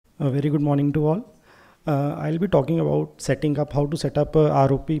A very good morning to all. I'll be talking about how to set up a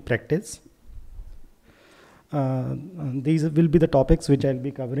ROP practice. These will be the topics which I'll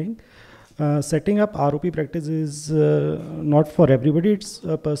be covering. Setting up ROP practice is not for everybody. It's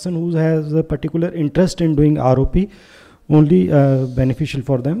a person who has a particular interest in doing ROP, only beneficial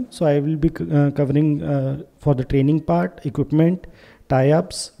for them. So I will be covering for the training part, equipment,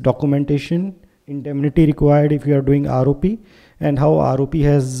 tie-ups, documentation, indemnity required if you are doing ROP, and how ROP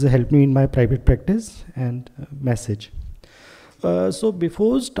has helped me in my private practice, and message. So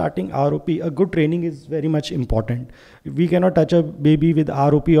before starting ROP, a good training is very much important. We cannot touch a baby with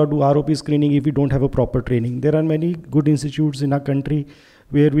ROP or do ROP screening if we don't have a proper training. There are many good institutes in our country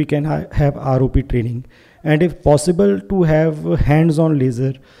where we can have ROP training, and if possible to have hands-on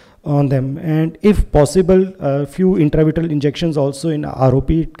laser on them, and if possible few intravitreal injections also in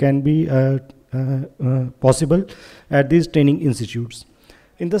ROP. It can be possible at these training institutes.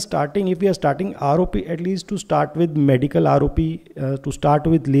 In the starting, if we are starting ROP, at least to start with medical ROP, to start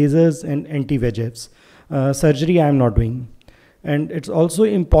with lasers and anti-VEGFs. Surgery I am not doing. And it's also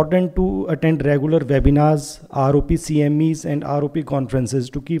important to attend regular webinars, ROP CMEs and ROP conferences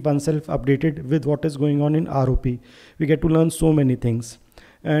to keep oneself updated with what is going on in ROP. We get to learn so many things.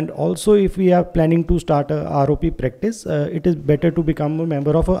 And also, if we are planning to start a ROP practice, it is better to become a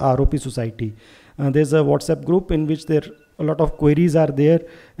member of a ROP society. There's a WhatsApp group in which a lot of queries are there,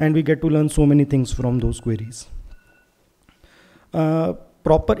 and we get to learn so many things from those queries.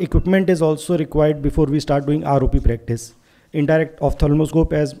 Proper equipment is also required before we start doing ROP practice. Indirect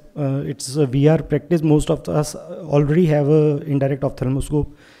ophthalmoscope, as it's a VR practice, most of us already have a indirect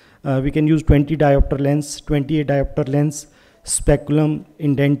ophthalmoscope. We can use 20 diopter lens, 28 diopter lens, speculum,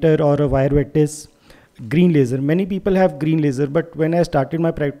 indenter or a wire vertis, green laser. Many people have green laser, but when I started my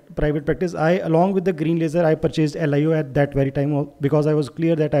private practice, along with the green laser, I purchased LIO at that very time because I was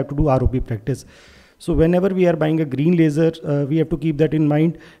clear that I have to do ROP practice. So whenever we are buying a green laser, we have to keep that in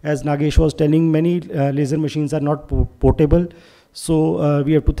mind. As Nagesh was telling, many laser machines are not portable. So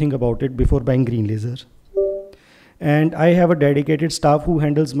we have to think about it before buying green laser. And I have a dedicated staff who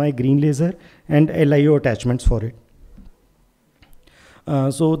handles my green laser and LIO attachments for it.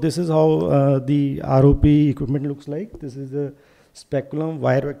 So this is how the ROP equipment looks like. This is the speculum,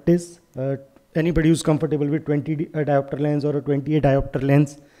 wire vertis. Anybody who's comfortable with 20 diopter lens or a 28 diopter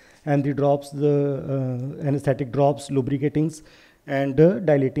lens, and the drops, the anesthetic drops, lubricatings, and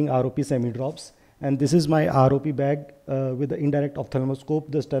dilating ROP semi-drops. And this is my ROP bag with the indirect ophthalmoscope,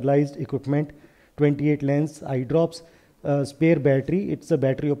 the sterilized equipment, 28 lens, eye drops, spare battery. It's a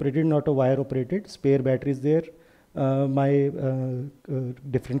battery operated, not a wire operated. Spare battery is there. My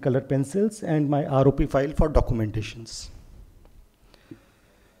different color pencils, and my ROP file for documentations.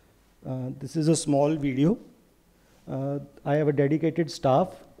 This is a small video. I have a dedicated staff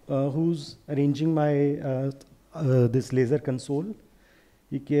who's arranging my this laser console.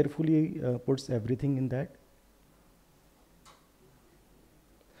 He carefully puts everything in that,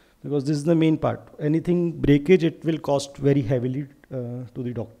 because this is the main part. Anything breakage, it will cost very heavily to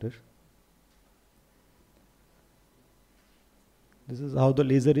the doctor. This is how the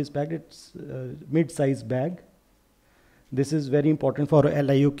laser is packed. It's a mid-size bag. This is very important for a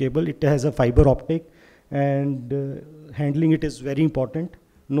LIO cable. It has a fiber optic, and handling it is very important.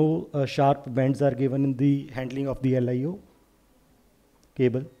 No sharp bends are given in the handling of the LIO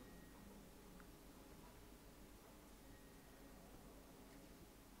cable.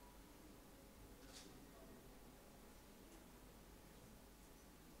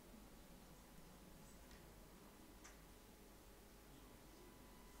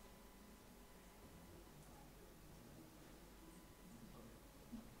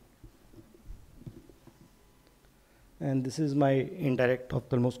 And this is my indirect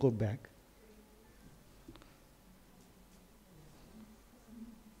ophthalmoscope bag.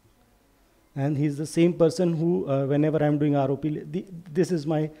 And he's the same person who, whenever I'm doing ROP, this is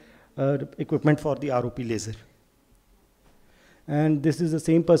my equipment for the ROP laser. And this is the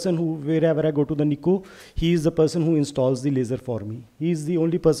same person who, wherever I go to the NICO, he is the person who installs the laser for me. He is the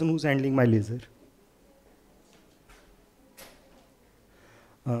only person who's handling my laser.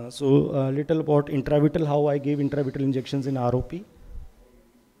 So a little about intravitreal, how I gave intravitreal injections in ROP.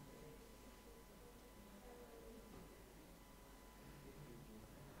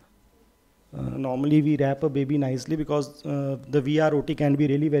 Normally we wrap a baby nicely, because the VR OT can be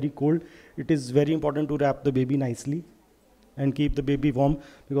really very cold. It is very important to wrap the baby nicely and keep the baby warm,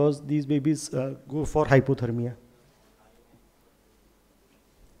 because these babies go for hypothermia.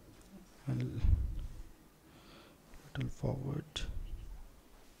 A little forward.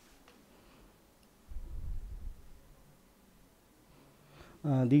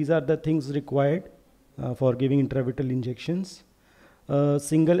 These are the things required for giving intravitreal injections.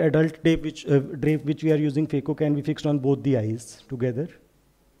 Single adult drape which we are using phaco can be fixed on both the eyes together.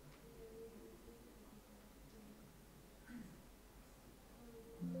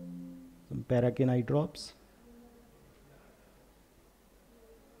 Some Parakin eye drops.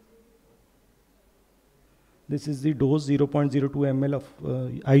 This is the dose 0.02 ml of,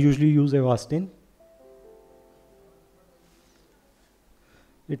 I usually use Avastin.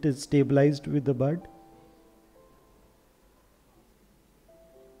 It is stabilized with the bud.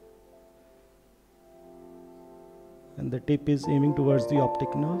 And the tip is aiming towards the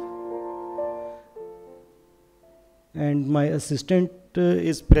optic nerve. And my assistant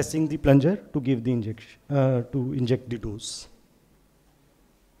is pressing the plunger to give the injection, to inject the dose.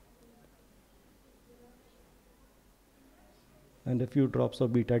 And a few drops of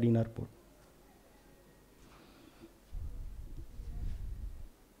betadine are put.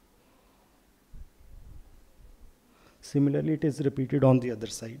 Similarly, it is repeated on the other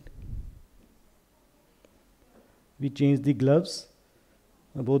side. We change the gloves,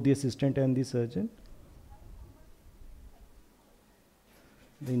 both the assistant and the surgeon.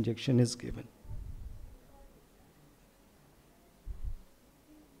 The injection is given.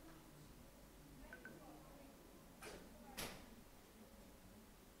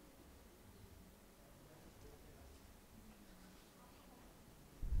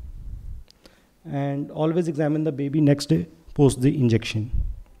 And always examine the baby next day post the injection.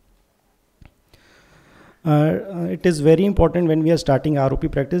 It is very important when we are starting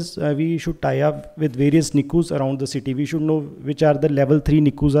ROP practice, we should tie up with various NICUs around the city. We should know which are the level 3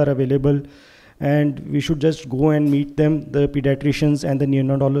 NICUs are available, and we should just go and meet them, the pediatricians and the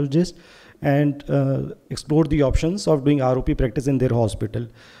neonatologists, and explore the options of doing ROP practice in their hospital.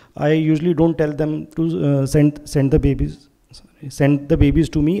 I usually don't tell them to send the babies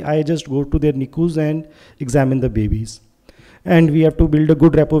to me. I just go to their NICUs and examine the babies. And we have to build a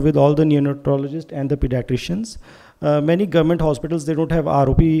good rapport with all the neonatologists and the pediatricians. Many government hospitals, they don't have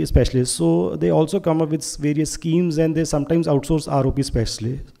ROP specialists, so they also come up with various schemes, and they sometimes outsource ROP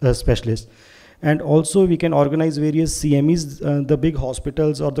specialists. And also we can organize various CMEs. The big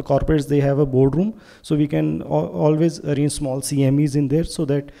hospitals or the corporates, they have a boardroom, so we can always arrange small CMEs in there so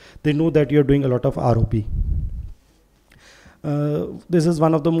that they know that you're doing a lot of ROP. This is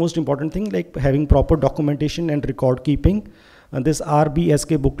one of the most important things, like having proper documentation and record keeping. And this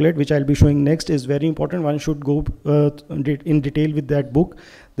RBSK booklet, which I'll be showing next, is very important. One should go in detail with that book.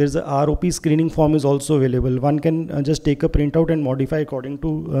 There's a ROP screening form is also available. One can just take a printout and modify according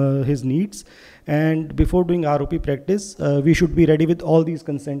to his needs. And before doing ROP practice, we should be ready with all these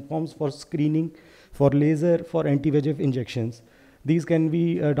consent forms for screening, for laser, for anti-VEGF injections. These can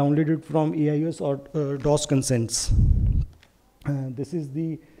be downloaded from AIOS or DOS consents. This is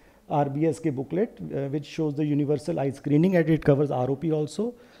the RBSK booklet, which shows the universal eye screening, and it covers ROP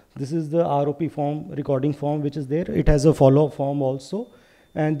also. This is the ROP form, recording form, which is there. It has a follow-up form also,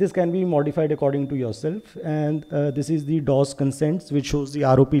 and this can be modified according to yourself. And this is the DOS consents, which shows the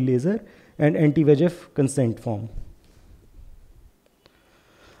ROP laser and anti-VEGF consent form.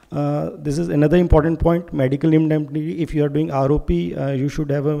 This is another important point, medical indemnity. If you are doing ROP, you should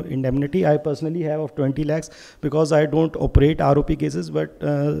have an indemnity. I personally have of 20 lakhs because I don't operate ROP cases, but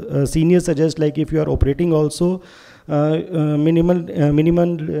seniors suggest, like, if you are operating also, minimum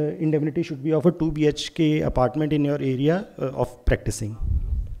indemnity should be of a 2 BHK apartment in your area of practicing.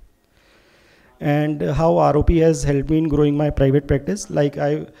 And how ROP has helped me in growing my private practice. Like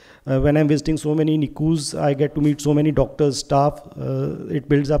when I'm visiting so many NICUs, I get to meet so many doctors, staff. It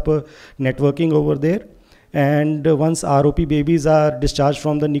builds up a networking over there. And once ROP babies are discharged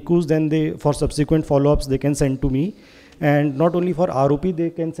from the NICUs, then they, for subsequent follow-ups, they can send to me. And not only for ROP, they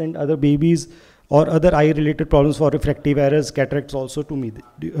can send other babies or other eye-related problems for refractive errors, cataracts also to me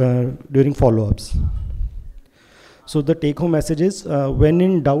during follow-ups. So the take-home message is, when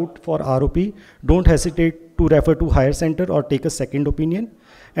in doubt for ROP, don't hesitate to refer to higher center or take a second opinion.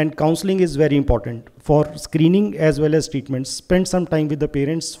 And counseling is very important for screening as well as treatment. Spend some time with the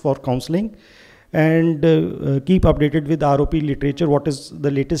parents for counseling, and keep updated with ROP literature. What is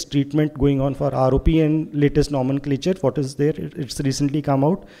the latest treatment going on for ROP and latest nomenclature, what is there, it's recently come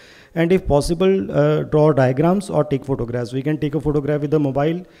out. And if possible, draw diagrams or take photographs. We can take a photograph with the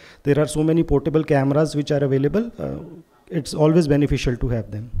mobile. There are so many portable cameras which are available. It's always beneficial to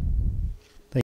have them.